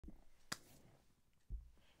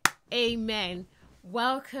Amen.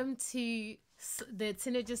 Welcome to the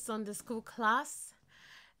Teenager Sunday School class.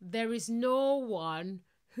 There is no one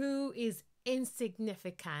who is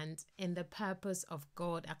insignificant in the purpose of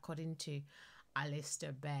God, according to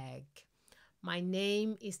Alistair Begg. My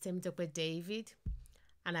name is Temitope David,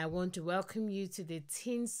 and I want to welcome you to the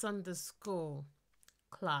Teen Sunday School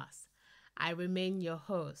class. I remain your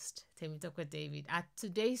host, Temitope David.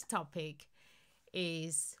 Today's topic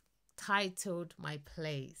is titled My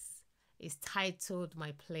Place. If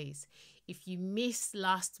you missed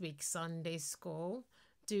last week's Sunday school,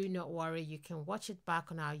 do not worry. You can watch it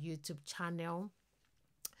back on our YouTube channel.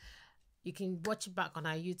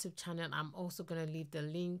 I'm also going to leave the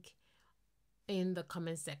link in the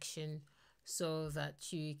comment section so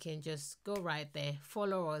that you can just go right there,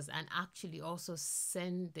 follow us, and actually also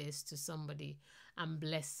send this to somebody and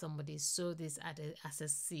bless somebody. Sow this as a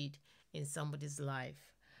seed in somebody's life.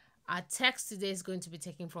 Our text today is going to be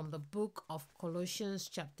taken from the book of Colossians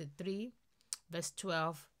chapter 3, verse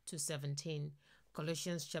 12 to 17.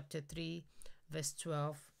 Colossians chapter 3, verse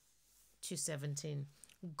 12 to 17.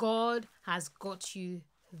 God has got you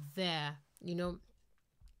there.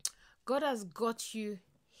 God has got you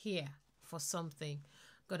here for something.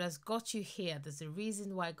 God has got you here. There's a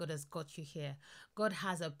reason why God has got you here. God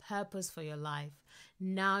has a purpose for your life.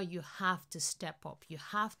 Now you have to step up. You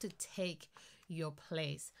have to take your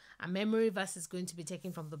place. A memory verse is going to be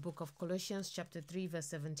taken from the book of Colossians chapter 3 verse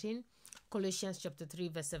 17. Colossians chapter 3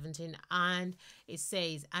 verse 17, and it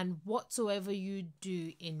says, "And whatsoever you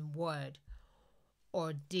do in word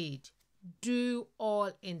or deed, do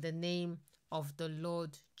all in the name of the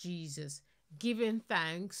Lord Jesus, giving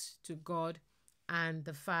thanks to God and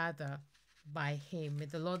the Father by him." May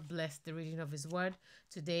the Lord bless the reading of his word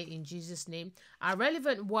today in Jesus' name. Our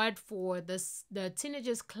relevant word for the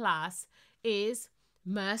teenagers class is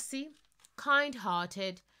mercy,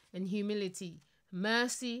 kind-hearted, and humility.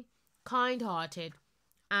 Mercy, kind-hearted,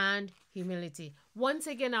 and humility. Once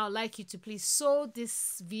again, I would like you to please sow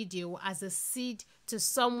this video as a seed to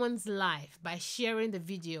someone's life by sharing the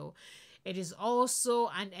video. It is also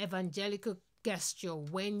an evangelical gesture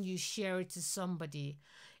when you share it to somebody.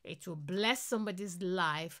 It will bless somebody's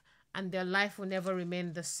life and their life will never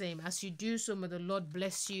remain the same. As you do so, may the Lord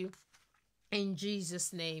bless you in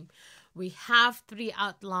Jesus' name. We have three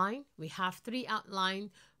outline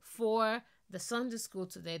for the Sunday school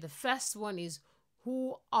today. The first one is,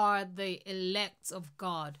 who are the elect of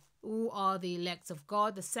God? Who are the elect of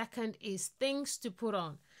God? The second is things to put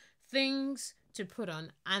on.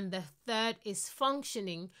 And the third is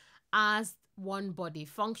functioning as one body.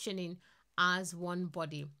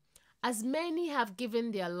 As many have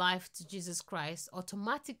given their life to Jesus Christ,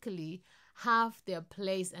 automatically have their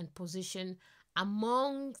place and position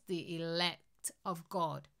among the elect of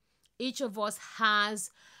God. Each of us has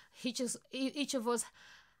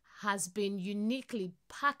been uniquely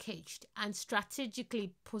packaged and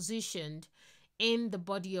strategically positioned in the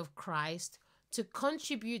body of Christ to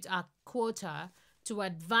contribute our quota to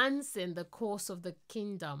advancing the course of the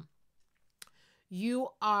kingdom.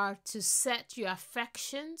 You are to set your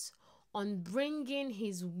affections on bringing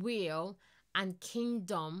his will and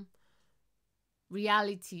kingdom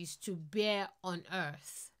realities to bear on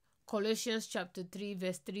earth. Colossians chapter 3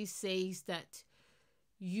 verse 3 says that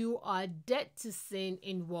you are dead to sin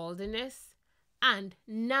in worldliness, and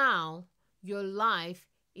now your life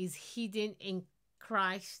is hidden in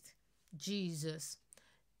Christ Jesus,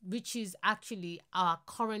 which is actually our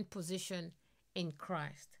current position in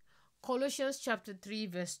Christ. Colossians chapter 3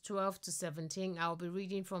 verse 12 to 17. I'll be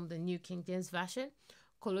reading from the New King James Version.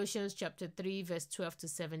 Colossians chapter 3 verse 12 to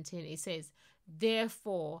 17. It says,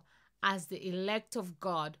 "Therefore, as the elect of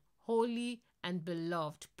God, holy and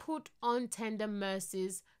beloved, put on tender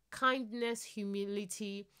mercies, kindness,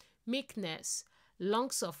 humility, meekness,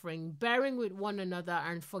 long-suffering, bearing with one another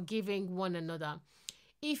and forgiving one another.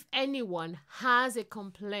 If anyone has a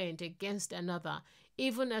complaint against another,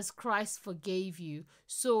 even as Christ forgave you,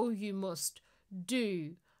 so you must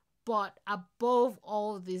do. But above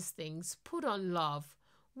all these things, put on love,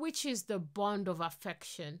 which is the bond of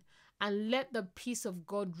affection, and let the peace of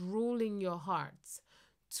God rule in your hearts,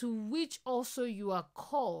 to which also you are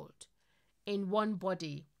called in one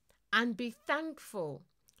body, and be thankful.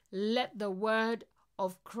 Let the word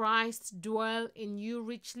of Christ dwell in you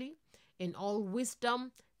richly, in all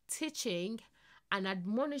wisdom, teaching and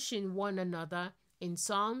admonishing one another in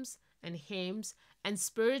psalms and hymns and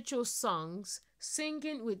spiritual songs,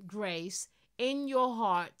 singing with grace in your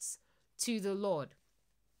hearts to the Lord.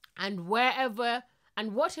 And whatever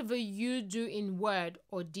you do in word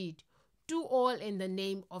or deed, do all in the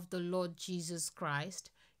name of the Lord Jesus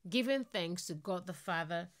Christ, giving thanks to God the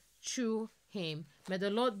Father through him. May the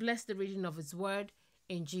Lord bless the reading of his word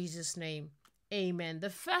in Jesus' name. Amen. The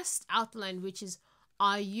first outline, which is,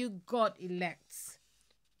 are you God elect?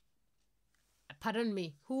 Pardon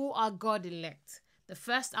me, who are God elect? The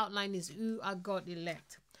first outline is, who are God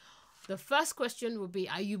elect? The first question will be,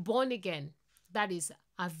 are you born again? That is,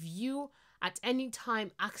 have you at any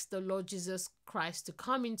time asked the Lord Jesus Christ to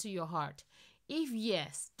come into your heart? If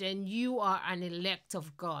yes, then you are an elect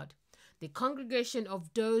of God. The congregation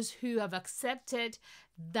of those who have accepted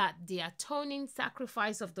that the atoning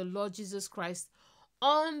sacrifice of the Lord Jesus Christ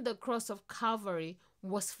on the cross of Calvary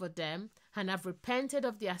was for them and have repented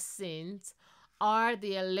of their sins are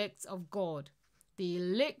the elect of God. The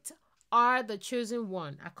elect are the chosen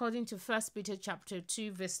one, according to 1 Peter chapter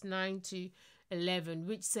 2, verse 9 to 11,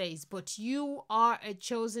 which says, but you are a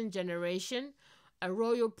chosen generation, a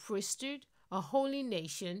royal priesthood, a holy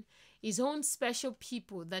nation, his own special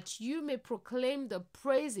people, that you may proclaim the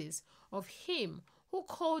praises of him who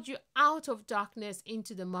called you out of darkness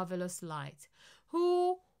into the marvelous light,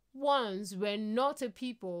 who once were not a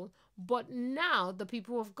people, but now the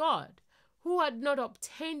people of God, who had not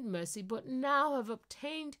obtained mercy, but now have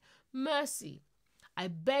obtained mercy. I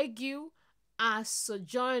beg you, as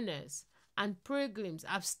sojourners and pilgrims,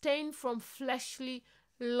 abstain from fleshly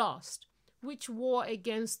lust, which war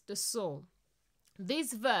against the soul.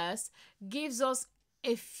 This verse gives us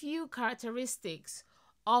a few characteristics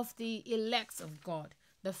of the elect of God.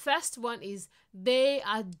 The first one is, they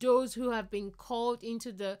are those who have been called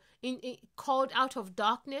called out of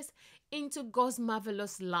darkness into God's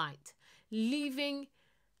marvelous light, living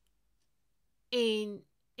in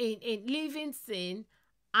living sin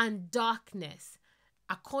and darkness,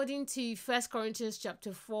 according to 1 Corinthians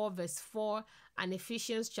chapter 4 verse 4 and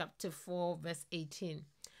Ephesians chapter 4 verse 18.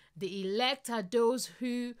 The elect are those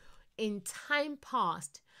who in time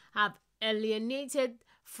past have alienated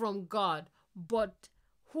from God, but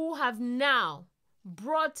who have now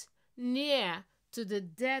brought near to the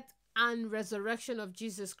death and resurrection of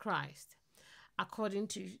Jesus Christ, according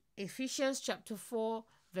to Ephesians chapter 4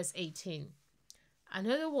 verse 18.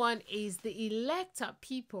 Another one is, the elect are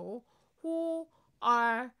people who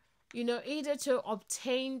are, either to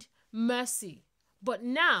obtain mercy, but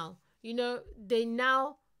now, they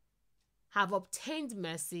now have obtained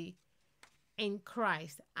mercy in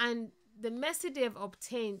Christ. And the mercy they have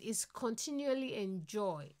obtained is continually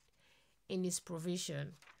enjoyed in his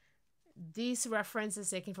provision. This reference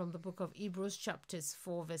is taken from the book of Hebrews chapters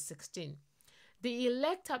 4 verse 16. The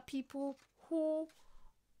elect are people who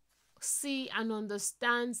see and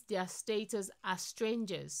understand their status as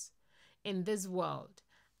strangers in this world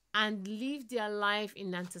and live their life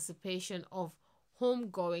in anticipation of home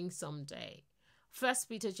going someday. 1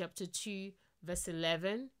 Peter chapter 2 verse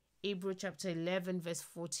 11, Hebrews chapter 11 verse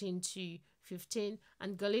 14 to 15,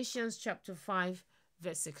 and Galatians chapter 5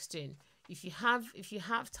 verse 16. If you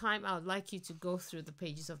have time, I would like you to go through the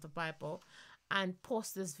pages of the Bible and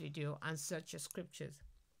pause this video and search your scriptures.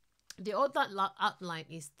 The other outline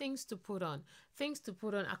is things to put on. Things to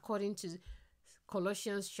put on according to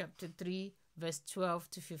Colossians chapter 3 verse 12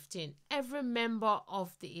 to 15. Every member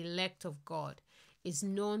of the elect of God is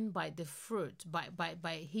known by the fruit,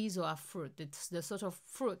 by his or her fruit, the sort of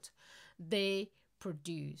fruit they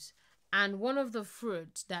produce. And one of the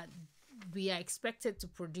fruits that we are expected to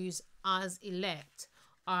produce as elect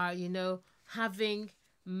are, having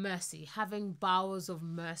mercy, having bowels of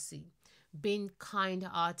mercy, being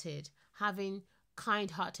kind-hearted, having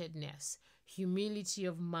kindheartedness, humility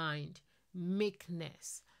of mind,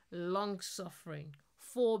 meekness, long-suffering,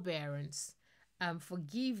 forbearance,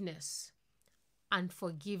 forgiveness, and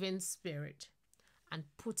forgiving spirit, and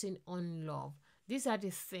putting on love. These are the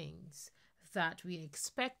things that we are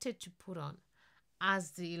expected to put on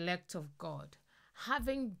as the elect of God.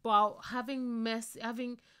 Having mercy,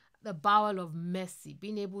 having the bowel of mercy,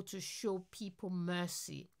 being able to show people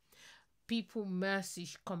mercy,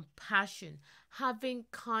 compassion, having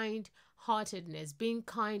kind-heartedness. Being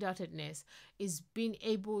kind-heartedness is being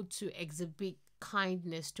able to exhibit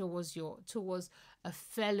kindness towards a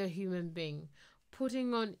fellow human being.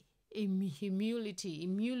 Putting on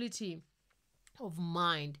humility of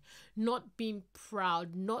mind, not being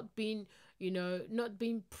proud, not putting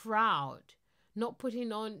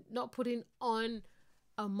on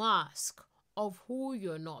a mask of who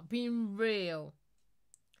you're not, being real.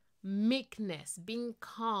 Meekness, being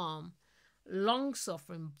calm,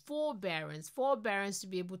 long-suffering, forbearance to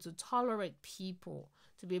be able to tolerate people,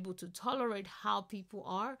 to be able to tolerate how people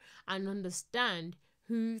are and understand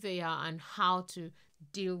who they are and how to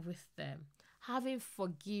deal with them. Having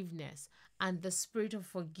forgiveness and the spirit of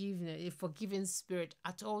forgiveness, a forgiving spirit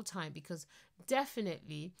at all time, because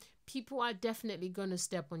definitely people are definitely going to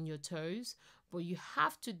step on your toes, but you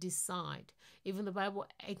have to decide. Even the Bible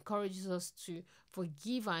encourages us to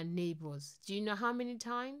forgive our neighbors. Do you know how many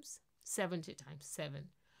times? 70 times 7.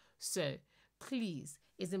 So please,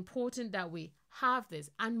 it's important that we have this,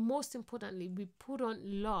 and most importantly, we put on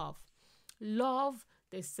love. Love,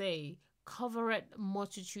 they say, covereth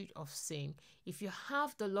multitude of sin. If you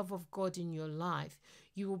have the love of God in your life,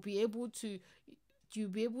 you will be able to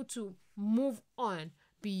move on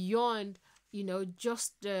beyond,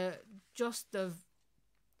 just the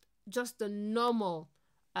normal,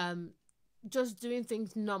 just doing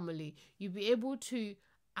things normally. You'll be able to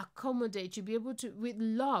accommodate, you'll be able to, with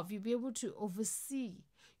love, you'll be able to oversee,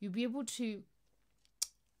 you'll be able to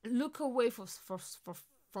look away from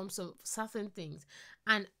some certain things.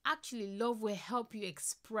 And actually, love will help you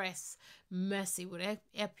express mercy, will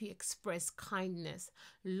help you express kindness,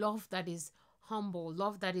 love that is humble,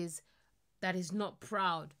 love that is not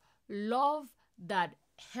proud, love that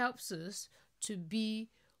helps us to be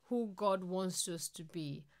who God wants us to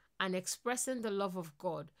be. And expressing the love of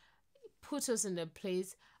God puts us in a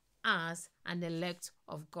place as an elect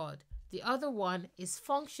of God. The other one is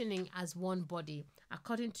functioning as one body,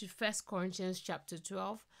 according to 1 Corinthians chapter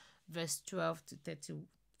 12, verse 12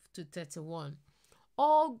 to 31.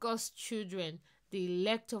 All God's children, the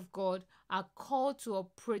elect of God, are called to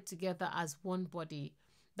operate together as one body.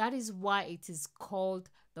 That is why it is called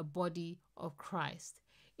the body of Christ.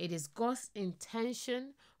 It is God's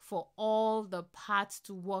intention for all the parts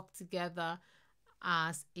to work together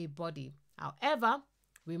as a body. However,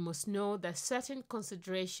 we must know that certain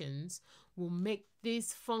considerations will make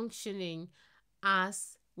this functioning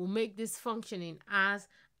as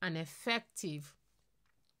an effective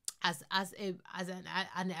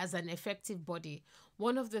an effective body.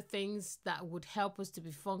 One of the things that would help us to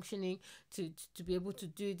be functioning, to be able to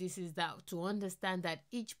do this, is that to understand that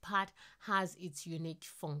each part has its unique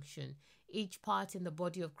function. Each part in the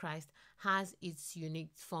body of Christ has its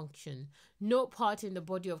unique function. No part in the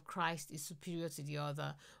body of Christ is superior to the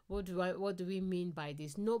other. What do we mean by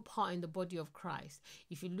this? No part in the body of Christ.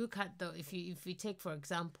 If you look at if you take, for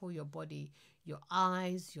example, your body, your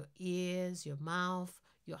eyes, your ears, your mouth,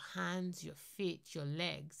 your hands, your feet, your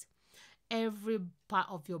legs, every part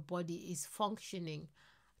of your body is functioning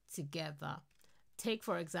together. Take,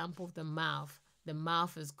 for example, the mouth. The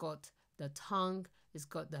mouth has got the tongue, it's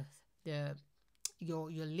got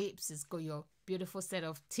your lips, it's got your beautiful set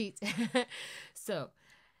of teeth. So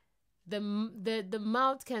the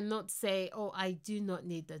mouth cannot say, oh, I do not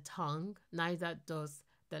need the tongue. Neither does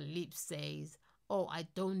the lips says, oh, I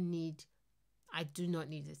do not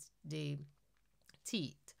need the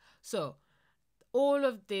teeth. So all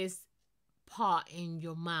of this part in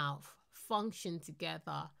your mouth function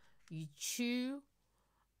together. You chew,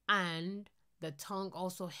 and the tongue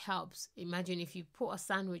also helps. Imagine if you put a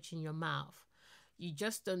sandwich in your mouth. You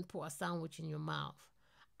just don't put a sandwich in your mouth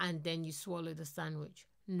and then you swallow the sandwich.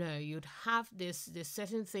 No, you'd have there's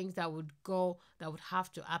certain things that would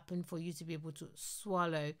have to happen for you to be able to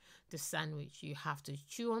swallow the sandwich. You have to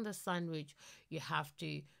chew on the sandwich. You have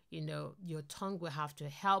to, your tongue will have to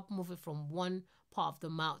help move it from one part of the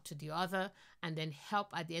mouth to the other, and then help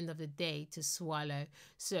at the end of the day to swallow.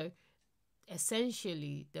 So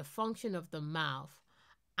essentially, the function of the mouth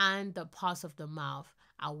and the parts of the mouth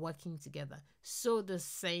are working together. So the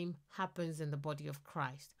same happens in the body of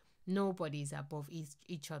Christ. Nobody is above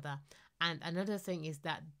each other. And another thing is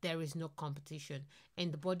that there is no competition.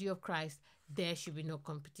 In the body of Christ, there should be no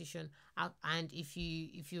competition. And if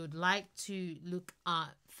you would like to look at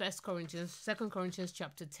 2 Corinthians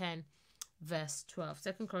chapter 10, verse 12.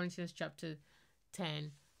 2 Corinthians chapter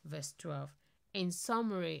 10, verse 12. In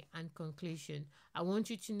summary and conclusion, I want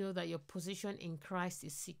you to know that your position in Christ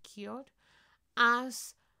is secured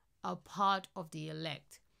as a part of the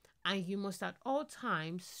elect, and you must at all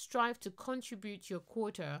times strive to contribute your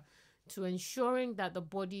quota to ensuring that the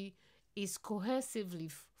body is cohesively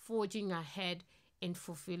forging ahead in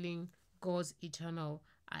fulfilling God's eternal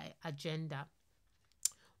agenda.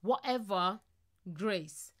 Whatever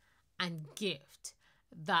grace and gift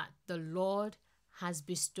that the Lord has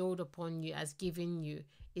bestowed upon you, has given you,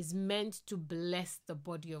 is meant to bless the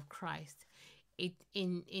body of Christ.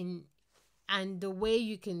 And the way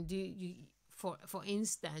you can for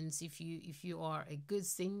instance, if you are a good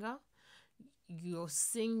singer, your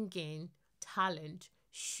singing talent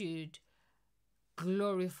should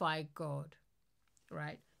glorify God,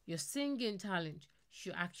 right? Your singing talent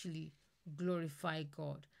should actually glorify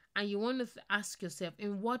God. And you want to ask yourself,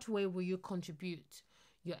 in what way will you contribute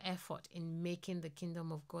your effort in making the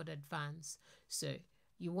kingdom of God advance. So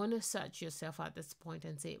you want to search yourself at this point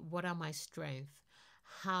and say, what are my strengths?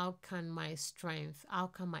 How can my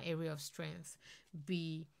area of strength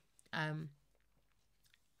be,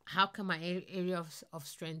 how can my area of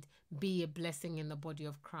strength be a blessing in the body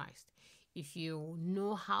of Christ? If you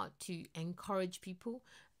know how to encourage people,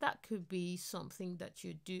 that could be something that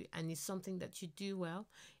you do, and it's something that you do well.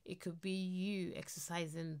 It could be you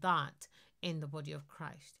exercising that in the body of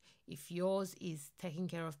Christ. If yours is taking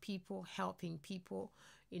care of people, helping people,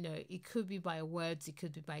 it could be by words, it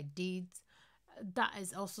could be by deeds. That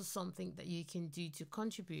is also something that you can do to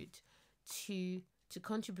contribute to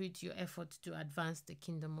your efforts to advance the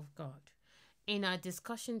kingdom of God. In our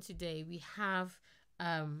discussion today, we have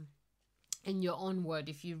in your own word,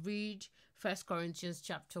 if you read 1 Corinthians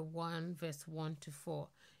chapter 1, verse 1 to 4,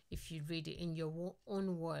 if you read it in your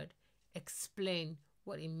own word, explain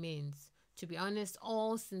what it means. To be honest,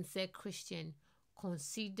 all sincere Christians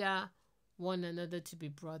consider one another to be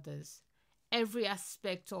brothers. Every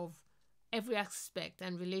aspect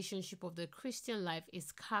and relationship of the Christian life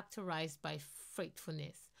is characterized by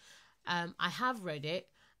faithfulness. I have read it,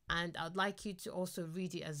 and I'd like you to also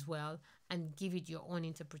read it as well and give it your own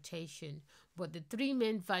interpretation. But the three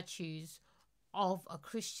main virtues of a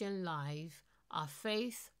Christian life are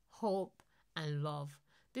faith, hope, and love.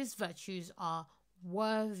 These virtues are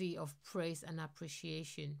worthy of praise and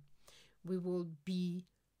appreciation. We will be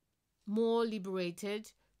more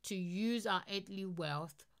liberated to use our earthly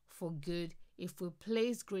wealth for good if we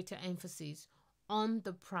place greater emphasis on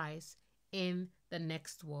the prize in the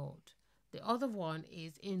next world. The other one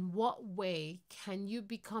is, in what way can you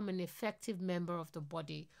become an effective member of the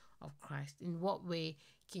body of Christ? In what way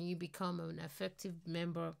can you become an effective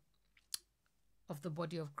member of the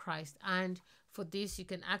body of Christ? And for this, you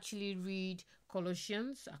can actually read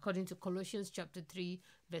Colossians, according to Colossians chapter 3,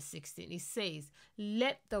 verse 16. It says,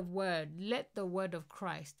 let the word of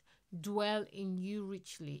Christ dwell in you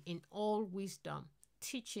richly in all wisdom,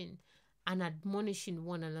 teaching and admonishing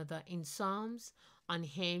one another in psalms and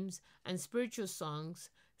hymns and spiritual songs,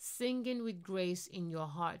 singing with grace in your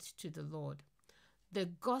heart to the Lord. The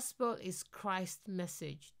gospel is Christ's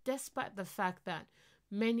message, despite the fact that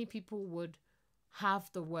many people would have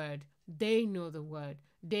the word, they know the word,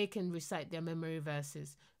 they can recite their memory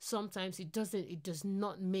verses. Sometimes it does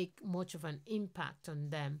not make much of an impact on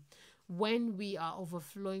them. When we are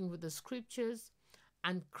overflowing with the scriptures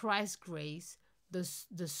and Christ's grace,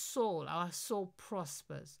 our soul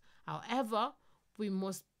prospers. However, we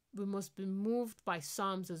must be moved by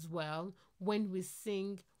psalms as well when we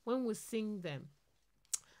sing them.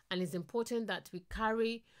 And it's important that we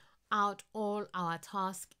carry out all our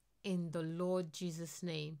tasks in the Lord Jesus'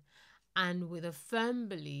 name and with a firm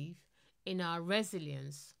belief in our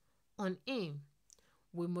resilience on Him.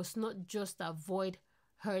 We must not just avoid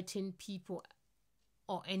hurting people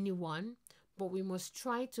or anyone, but we must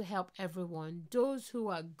try to help everyone. Those who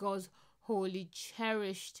are God's holy,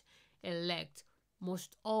 cherished elect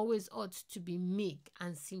must always ought to be meek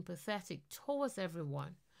and sympathetic towards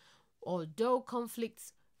everyone. Although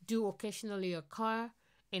conflicts do occasionally occur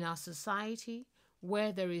in our society,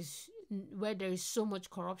 where there is so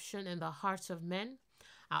much corruption in the hearts of men,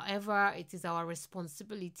 however, it is our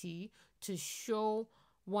responsibility to show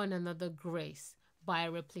one another grace by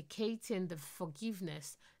replicating the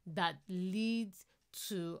forgiveness that leads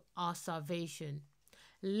to our salvation.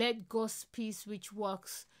 Let God's peace, which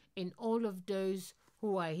works in all of those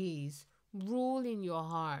who are His, rule in your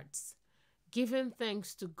hearts. Giving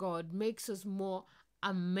thanks to God makes us more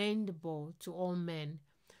amenable to all men.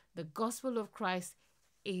 The gospel of Christ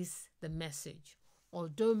is the message.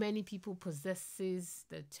 Although many people possesses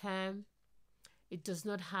the term, it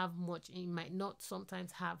might not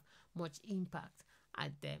sometimes have much impact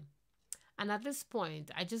at them. And at this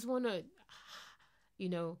point, I just want to,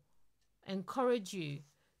 encourage you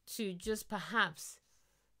to just perhaps,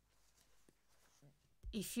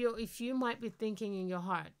 if you might be thinking in your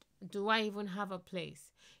heart, do I even have a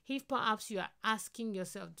place? If perhaps you are asking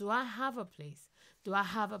yourself, do I have a place? Do I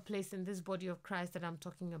have a place in this body of Christ that I'm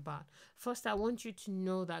talking about? First, I want you to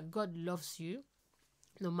know that God loves you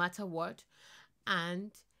no matter what,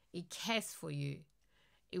 and He cares for you.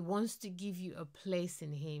 He wants to give you a place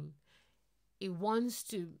in Him. He wants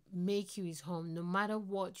to make you His home no matter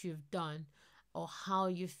what you've done or how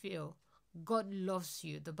you feel. God loves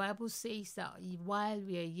you. The Bible says that while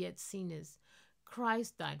we are yet sinners,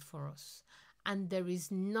 Christ died for us. And there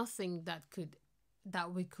is nothing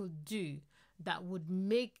that we could do that would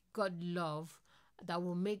make God that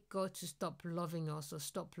will make God to stop loving us or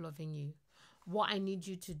stop loving you. What I need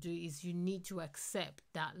you to do is you need to accept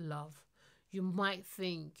that love. You might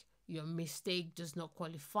think your mistake does not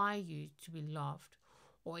qualify you to be loved,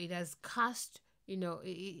 or it has cast, it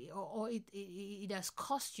has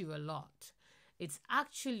cost you a lot. It's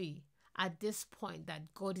actually at this point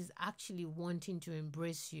that God is actually wanting to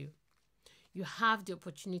embrace you. You have the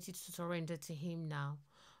opportunity to surrender to Him now.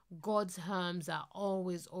 God's arms are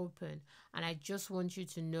always open, and I just want you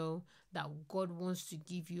to know that God wants to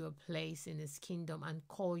give you a place in His kingdom and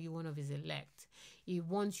call you one of His elect. He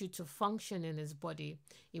wants you to function in His body.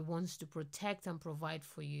 He wants to protect and provide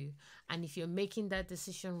for you. And if you're making that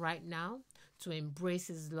decision right now to embrace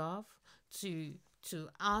His love, to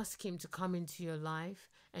ask Him to come into your life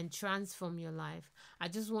and transform your life, I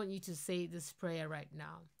just want you to say this prayer right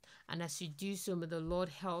now. And as you do so, may the Lord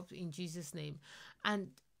help in Jesus' name. And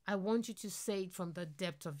I want you to say it from the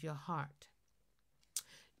depth of your heart.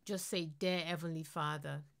 Just say, "Dear Heavenly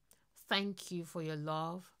Father, thank you for your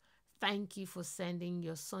love. Thank you for sending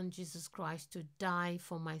your Son, Jesus Christ, to die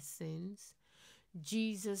for my sins.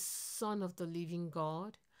 Jesus, Son of the living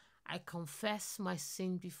God, I confess my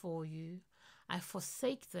sin before you. I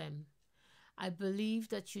forsake them. I believe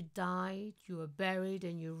that you died, you were buried,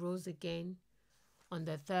 and you rose again on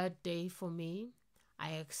the third day for me.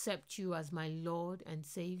 I accept you as my Lord and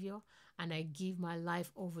Savior, and I give my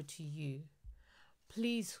life over to you.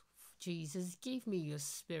 Please, Jesus, give me your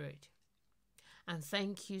Spirit. And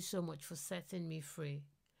thank you so much for setting me free.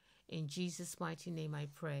 In Jesus' mighty name I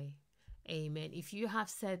pray. Amen." If you have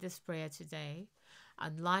said this prayer today,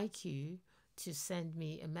 I'd like you to send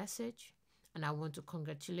me a message, and I want to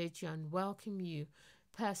congratulate you and welcome you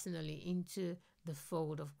personally into the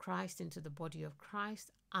fold of Christ, into the body of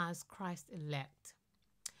Christ as Christ elect.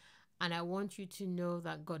 And I want you to know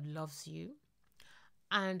that God loves you.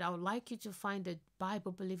 And I would like you to find a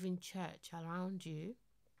Bible-believing church around you.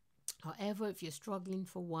 However, if you're struggling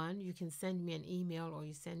for one, you can send me an email, or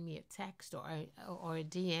you send me a text or a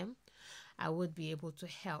DM. I would be able to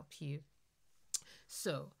help you.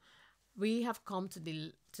 So we have come to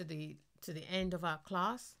the end of our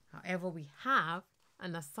class. However, we have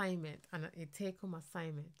an assignment, and a take-home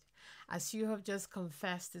assignment, as you have just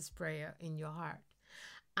confessed this prayer in your heart.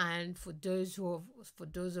 And for those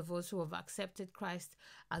of us who have accepted Christ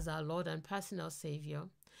as our Lord and personal Savior,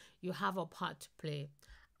 you have a part to play.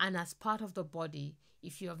 And as part of the body,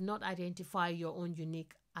 if you have not identified your own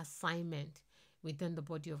unique assignment within the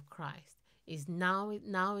body of Christ, now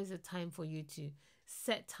is the time for you to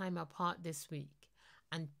set time apart this week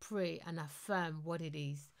and pray and affirm what it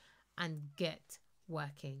is and get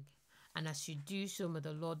working. And as you do so, may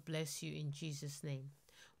the Lord bless you in Jesus' name.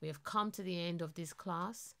 We have come to the end of this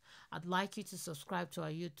class. I'd like you to subscribe to our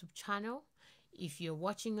YouTube channel. If you're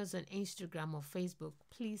watching us on Instagram or Facebook,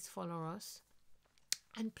 please follow us.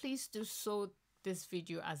 And please do sow this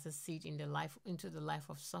video as a seed into the life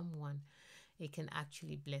of someone. It can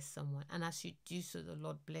actually bless someone. And as you do so, the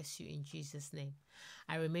Lord bless you in Jesus' name.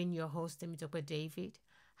 I remain your host, Dr. David.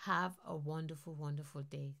 Have a wonderful, wonderful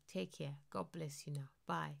day. Take care. God bless you now.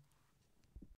 Bye.